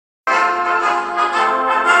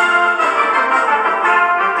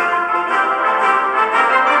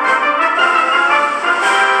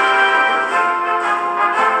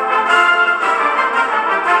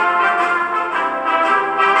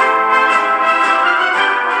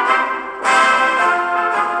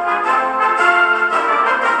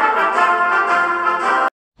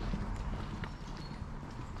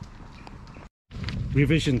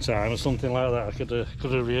revision time or something like that, I could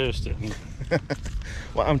have rehearsed it.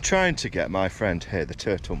 Well, I'm trying to get my friend here, the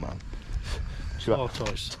Turtle Man.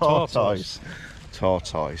 Tortoise.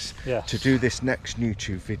 Yes. To do this next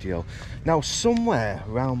YouTube video. Now, somewhere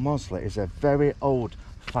around Mossely is a very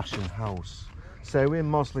old-fashioned house. So we're in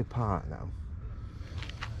Mossely Park now.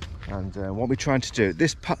 And what we're trying to do,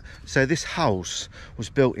 this house was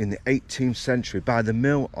built in the 18th century by the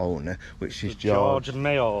mill owner, which is George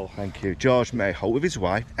Mayall. Thank you, George Mayall, with his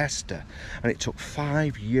wife Esther, and it took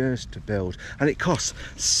 5 years to build, and it cost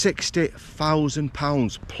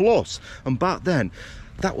 £60,000 plus. And back then,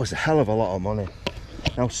 that was a hell of a lot of money.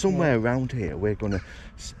 Now, somewhere around here, we're going to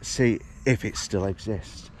see if it still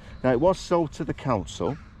exists. Now, it was sold to the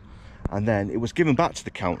council. And then it was given back to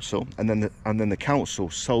the council, and then the council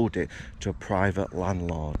sold it to a private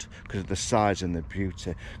landlord because of the size and the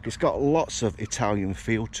beauty. It's got lots of Italian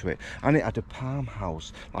feel to it, and it had a palm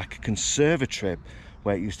house, like a conservatory,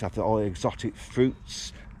 where it used to have all the exotic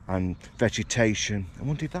fruits and vegetation. I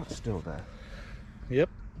wonder if that's still there. Yep.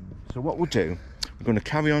 So what we'll do, we're going to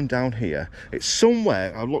carry on down here. It's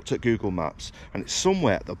somewhere, I looked at Google Maps, and it's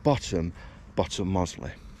somewhere at the bottom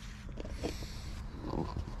Mossely.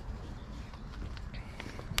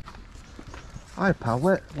 Hi pal,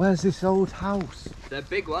 where's this old house? The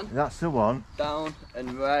big one. That's the one. Down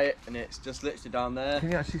and right, and it's just literally down there. Can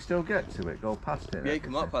you actually still get to it? Go past it? Yeah, you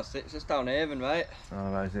can walk past it. It's just down here and right.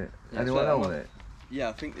 Oh, right, is it? Yeah, anyone own it? Yeah,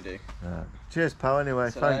 I think they do. Cheers pal, anyway,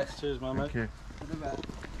 thanks. Cheers, my mate. Thank you.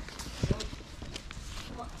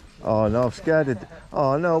 Oh no, I'm scared.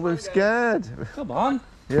 Oh no, we're scared. Come on.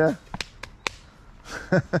 Yeah.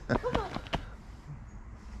 Come on.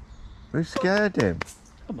 We've scared him.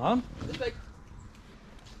 Come on. This way.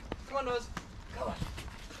 Come on, Noz. Come on.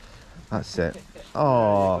 That's it.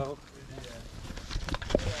 Oh.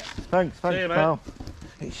 Thanks, you, pal.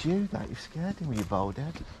 It's you that you scared him with your bald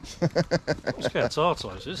head. I'm scared of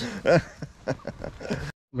tortoises.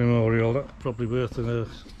 Memorial, that's probably worth a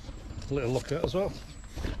little look at as well.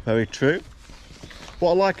 Very true.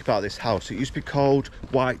 What I like about this house, it used to be called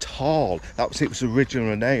White Hall. That was its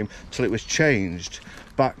original name till it was changed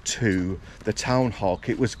back to the town hall.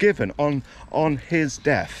 It was given on his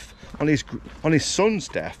death, on his son's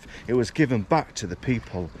death. It was given back to the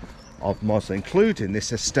people of Mossely, including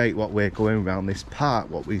this estate. What we're going around, this park,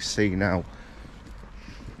 what we see now.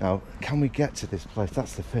 Now, can we get to this place?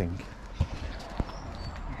 That's the thing.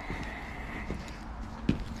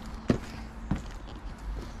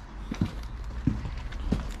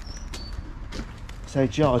 So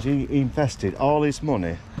George, he invested all his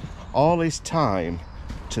money, all his time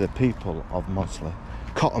to the people of Mossely.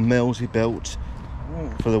 Cotton mills he built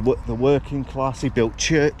for the working class. He built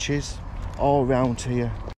churches all around here.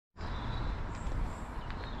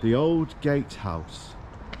 The old gatehouse.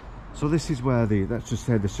 So this is where let's just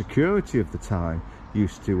say the security of the time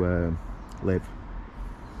used to live.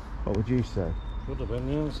 What would you say? Would have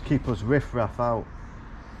been, yes. Keep us riff-raff out.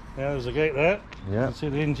 Yeah, there's a gate there. Yeah. You can see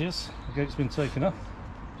the hinges. The gate's been taken off.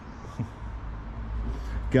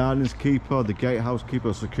 Gardens keeper, the gatehouse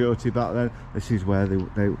keeper, security back then. This is where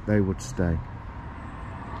they would stay.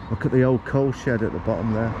 Look at the old coal shed at the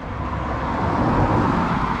bottom there.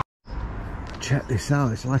 Check this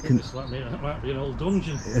out. It's like it might be an old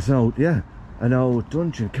dungeon. It's an old, yeah, an old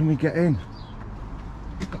dungeon. Can we get in?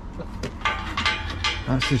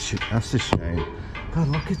 That's a shame. God,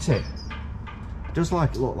 look at it. It does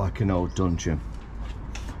look like an old dungeon.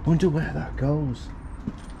 Wonder where that goes.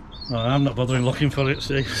 No, I'm not bothering looking for it,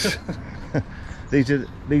 see.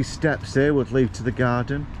 These steps here would lead to the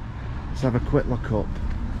garden. Let's have a quick look up.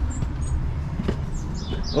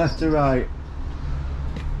 Left or right?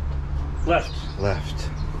 Left. Left.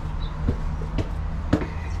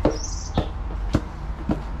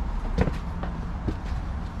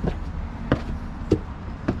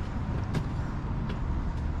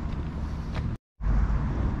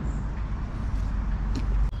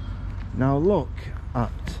 Now look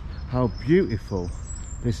at how beautiful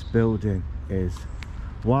this building is.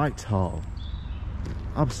 White Hall.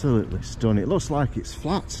 Absolutely stunning. It looks like it's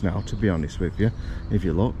flats now, to be honest with you, if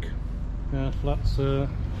you look. Yeah, flats,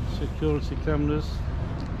 security cameras.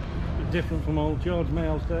 A bit different from old George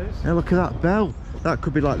Mayall's days. Yeah, look at that bell. That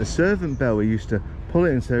could be like the servant bell. We used to pull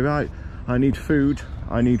it and say, right, I need food,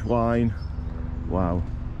 I need wine. Wow.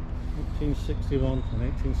 1861 and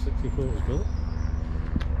 1864 was built.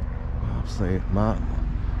 Absolutely, Matt.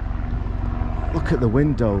 Look at the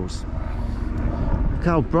windows. Look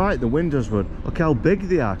how bright the windows were. Look how big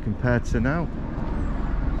they are compared to now.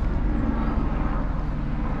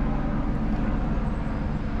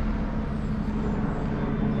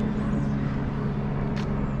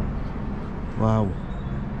 Wow.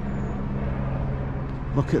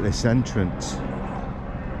 Look at this entrance.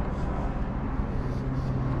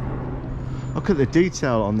 Look at the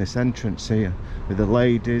detail on this entrance here, with the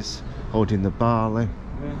ladies holding the barley.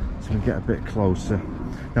 Yeah. So we get a bit closer.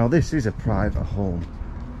 Now this is a private home,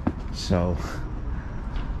 so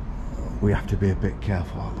we have to be a bit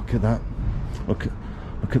careful. Oh, look at that. Look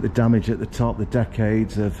at the damage at the top, the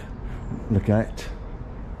decades of neglect.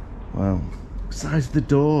 Wow. Size of the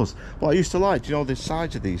doors. What I used to like, do you know the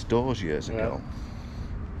size of these doors years ago?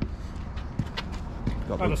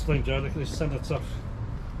 I just think, Joe, look at this cenotaph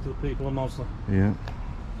to the people of Mossely. Yeah.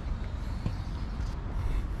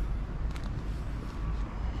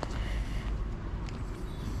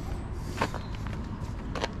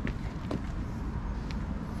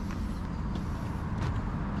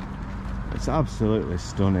 It's absolutely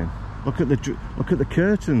stunning. Look at the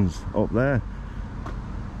curtains up there.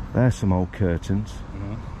 There's some old curtains.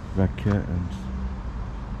 Red curtains.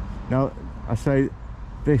 Now I say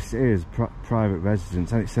this is private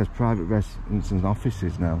residence, and it says private residence and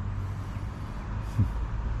offices now.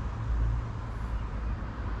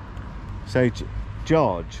 So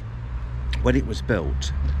George, when it was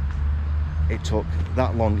built, it took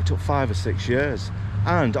that long. It took 5 or 6 years.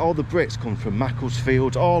 And all the bricks come from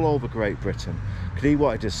Macclesfield, all over Great Britain. Because he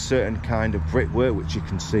wanted a certain kind of brickwork, which you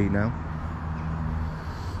can see now.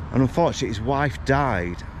 And unfortunately, his wife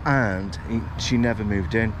died, and she never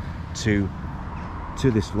moved in to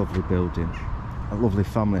this lovely building, a lovely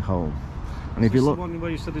family home. And if you look, the one where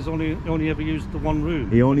you said he's only ever used the one room.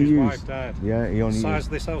 He only his used. Wife died. Yeah, he only. The size used,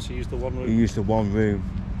 of this house, he used the one room. He used the one room.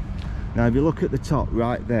 Now, if you look at the top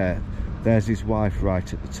right there, there's his wife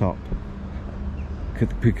right at the top.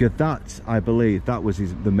 Because that, I believe, that was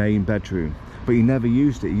the main bedroom, but he never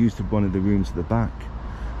used it. He used one of the rooms at the back,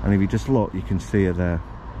 and if you just look, you can see her there.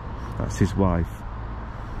 That's his wife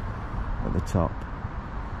at the top.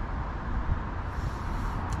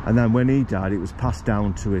 And then when he died, it was passed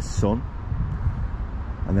down to his son,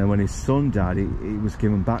 and then when his son died, he was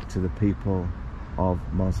given back to the people of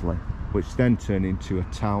Mossely, which then turned into a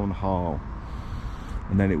town hall,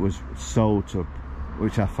 and then it was sold to,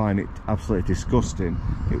 which I find it absolutely disgusting,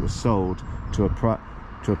 it was sold to a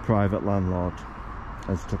private landlord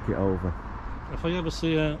has took it over. If I ever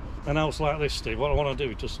see an house like this, Steve, what I want to do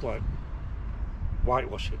is just like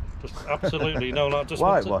whitewash it. Just absolutely, you know, like just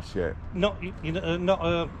whitewash it. Not not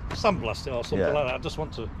sandblast it or something like that. I just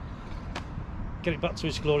want to get it back to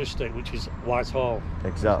its glorious state, which is Whitehall.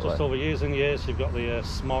 Exactly. Just over years and years, you've got the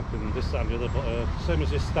smog and this, that, and the other. But same as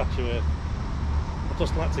this statue here, I'd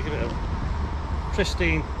just like to give it a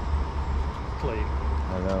pristine clean.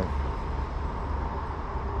 I know.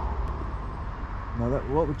 Now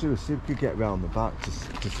what we'll do is see if we could get round the back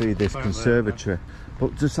to see this conservatory.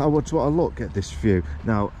 But just I want to look at this view.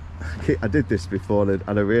 Now, I did this before and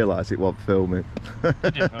I realised it wasn't filming.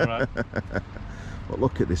 Did you? All right. But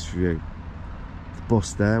look at this view. The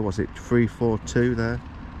bus there, was it 342 there?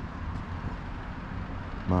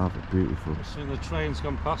 Marvellous, beautiful. I've seen the trains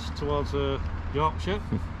gone past towards Yorkshire.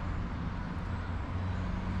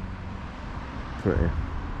 Pretty.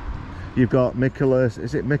 You've got Michaelhurst,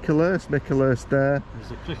 is it Michaelhurst? Michaelhurst there.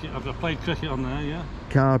 There's a cricket, I've played cricket on there, yeah.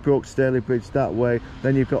 Carbrook, Stalybridge that way.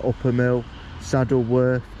 Then you've got Upper Mill,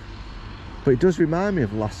 Saddleworth. But it does remind me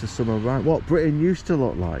of Last of Summer, right? What Britain used to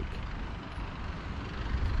look like.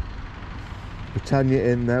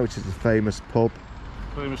 Britannia Inn there, which is a famous pub.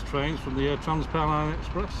 Famous trains from the Trans-Pennine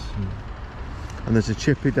Express. And there's a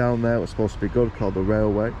chippy down there, what's supposed to be good, called the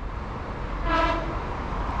Railway.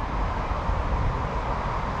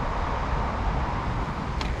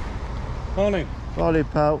 Morning. Morning,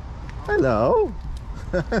 pal. Hello.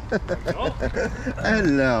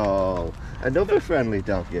 Hello. Another friendly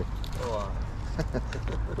doggy. Oh,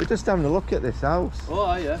 We're just having a look at this house.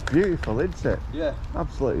 oh yeah. Beautiful, isn't it? Yeah.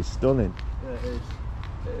 Absolutely stunning. Yeah, it is.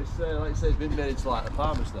 It's like you say, it's been made into like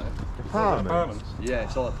apartments now. Apartments? Yeah,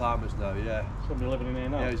 it's all apartments now. Yeah. Somebody living in here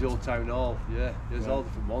now. Yeah, it's the old town hall. Yeah, there's all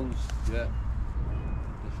different ones. Yeah.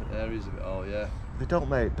 Different areas of it all. Yeah. They don't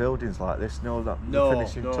make buildings like this, no, that No,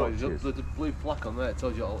 finishing no. touches. The blue plaque on there it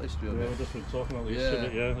tells you all the history of Yeah, it. we've just been talking about the Yeah,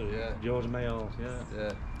 history, yeah. George Mayo, yeah.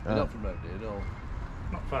 Yeah. You're not from around here, no.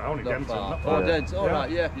 Not far, only Not Denton. far. Not Oh, far. Dent. All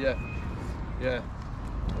right. Yeah, yeah, yeah.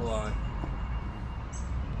 Oh, aye.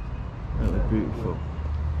 Really beautiful.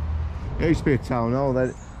 It used to be a town hall,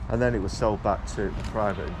 and then it was sold back to a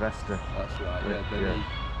private investor. That's right. Yeah. Then Yeah. he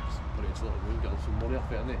put it into a little room, got some money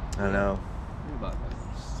off it, hasn't he? I know. He might be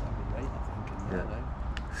 7, 8, I think, in there now.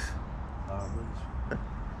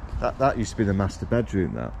 Apartments. That used to be the master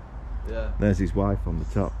bedroom, that. Yeah. There's his wife on the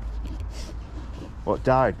top. What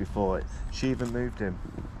died before it? She even moved in.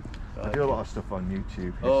 I do a lot of stuff on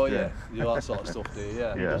YouTube. Oh history. yeah, you do that sort of stuff, do you?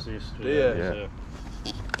 Yeah. Yeah. Does the history, Do you? yeah.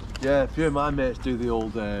 Yeah, a few of my mates do the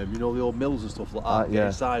old, you know, the old mills and stuff like that. Yeah. Get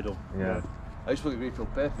inside them. Yeah. I used to work at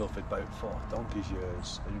Greenfield Paper Mill for about 4 donkey's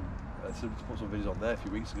years, and I started to put some videos on there a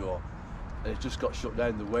few weeks ago. And it just got shut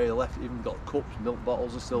down the way they left. Even got cups, milk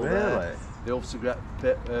bottles are still there. The old cigarette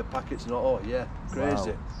packets and all. Oh yeah,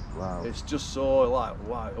 crazy. Wow. It's just so like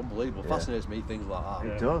wow, unbelievable. Yeah. Fascinates me, things like that.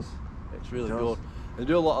 It does. It's really It does. good. They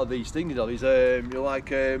do a lot of these things, you know, these you know, like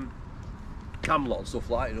Camelot and stuff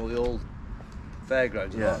like that, you know, the old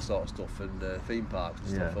fairgrounds and that sort of stuff, and theme parks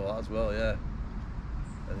and stuff like that as well, yeah.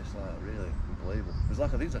 And it's like really unbelievable. There's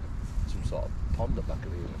like, I think it's like some sort of pond at back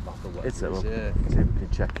of here, It's it. yeah. See if we can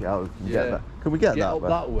check it out. We can get that. Can we get that? Up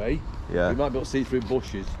that way. Yeah. You might be able to see through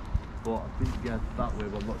bushes, but I think that way.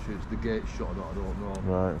 But I'm not sure it's the gate shut or not. I don't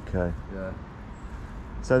know. Right. Okay. Yeah.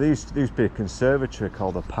 So there used to be a conservatory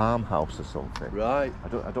called the Palm House or something. Right.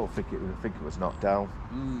 I don't think it was knocked down.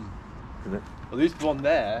 Well, there used to be one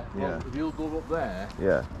there. Yeah. Well, if you go up there, Yeah.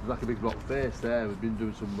 there's like a big rock face there. We've been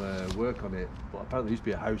doing some work on it, but apparently there used to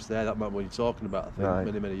be a house there. That might be what you're talking about. I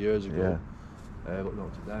think many years ago. But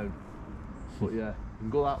knocked it down. But yeah, you can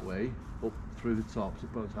go that way up through the top,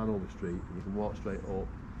 up on Hanover Street, and you can walk straight up,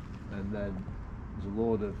 and then there's a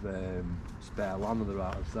load of spare land on the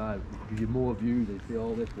right hand side. It gives you more views. You see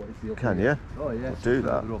all this. What you feel. Can you? Oh yeah. We'll do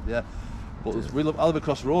that. Up, yeah. But I live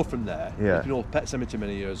across the road from there. Yeah. You know, Pet Cemetery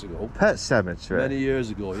many years ago. Pet Cemetery. Many years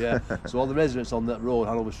ago, yeah. So all the residents on that road,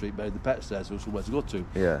 Hanover Street, buried the pets there, so there was somewhere to go to.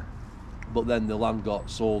 Yeah. But then the land got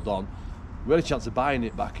sold on. We had a chance of buying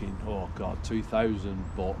it back in, 2000,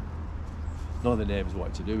 but none of the neighbours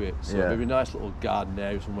wanted to do it. So it'd be a nice little garden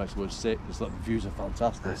area somewhere to go and sit, because the views are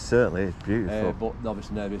fantastic. It certainly is beautiful. But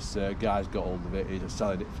obviously now this guy's got hold of it, he's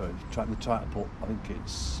selling it for, trying to put, I think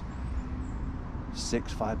it's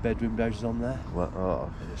 6 5-bedroom houses on there.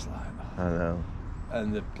 Well, And it's like, I know.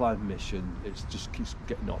 and the planning permission, it just keeps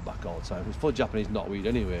getting knocked back all the time. It's full of Japanese knotweed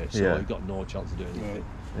anyway, so he's got no chance of doing anything.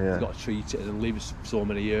 Yeah. He's got to treat it and leave it so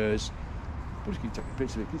many years. But just keep taking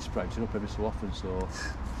pictures of it, keeps sprouting up every so often, so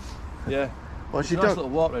yeah. Well, It's a nice little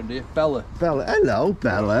walk around here. Bella. Bella, hello,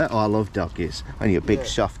 Bella. Oh, I love doggies. And you're a big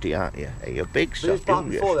softy, aren't you? Hey, you're a big Did this softy. park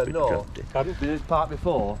before then? big No. softy. Did this park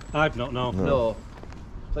before? I've not, no. No.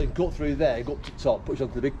 So you can go through there, go up to the top, push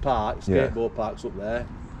onto the big park, skateboard parks up there,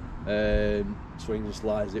 swings and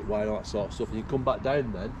slides it, wide, all that sort of stuff. And you come back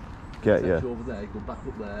down then, Get you you. over there, go back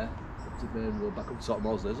up there, up to the main road, back up to top of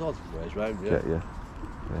Mossely. There's all different ways round, Get you.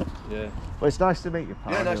 Yeah. Well, it's nice to meet you,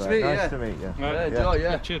 pal. Yeah, nice to anyway. meet you, Nice yeah. to meet you. Right. Yeah, enjoy,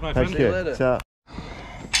 yeah. Cheers, my Thank friend. See you you. later. Ta.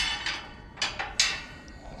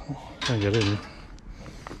 Can't get in.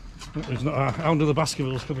 There's not a hound of the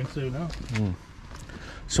Baskervilles coming through now.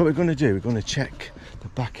 So what we're going to do, we're going to check the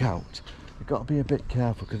back out. You've got to be a bit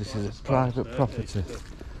careful because this is a private property.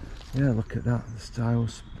 Yeah, look at that, the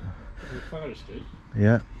styles. Fire escape.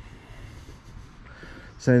 Yeah.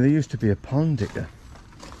 So there used to be a pond here.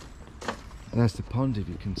 There's the pond if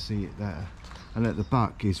you can see it there. And at the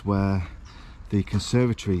back is where the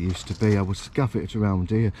conservatory used to be. I was scaffolded around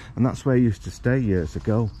here, and that's where he used to stay years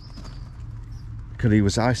ago. Because he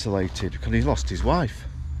was isolated, because he lost his wife.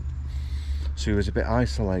 So he was a bit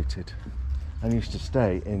isolated. And he used to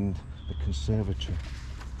stay in the conservatory.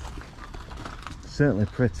 Certainly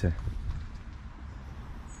pretty.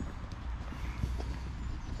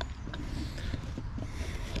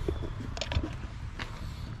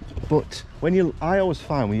 But I always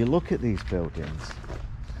find when you look at these buildings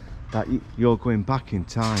that you're going back in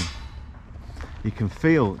time. You can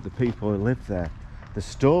feel the people who lived there, the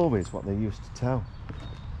stories, what they used to tell,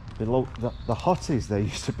 the hotties they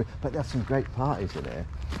used to be. But there's some great parties in here.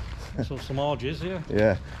 So some orgies, yeah.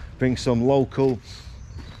 Yeah, bring some local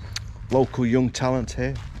young talent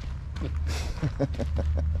here.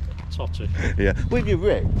 Totty. Yeah, when you're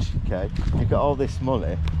rich, okay, you've got all this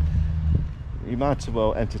money, you might as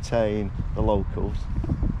well entertain the locals.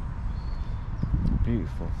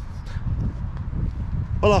 Beautiful.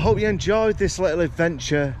 Well, I hope you enjoyed this little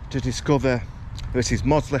adventure to discover. This is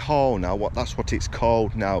Mossely Hall now. That's what it's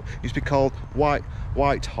called now. It used to be called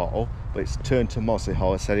White Hall, but it's turned to Mossely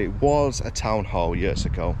Hall. I said it was a town hall years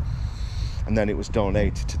ago, and then it was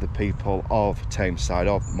donated to the people of Tameside,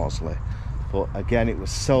 of Mossely. But again, it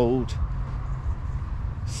was sold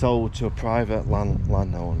to a private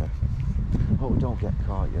landowner. Oh, we don't get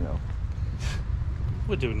caught, you know.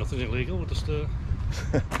 We're doing nothing illegal, we're just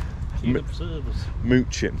keen observers.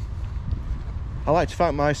 Mooching. I'd like to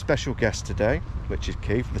thank my special guest today, which is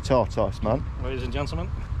Keith, the Tortoise Man. Ladies and gentlemen.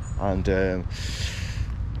 And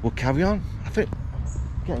we'll carry on. I think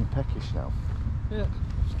I'm getting peckish now. Yeah,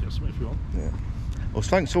 let's get some if you want. Yeah. Well,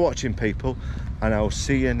 thanks for watching, people, and I'll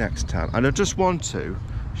see you next time. And I just want to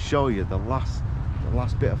show you the last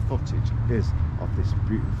bit of footage is of this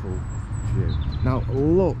beautiful view. Now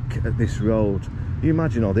look at this road. You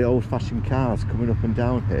imagine all the old-fashioned cars coming up and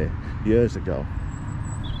down here years ago.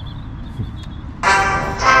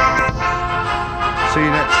 See you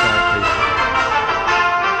next time.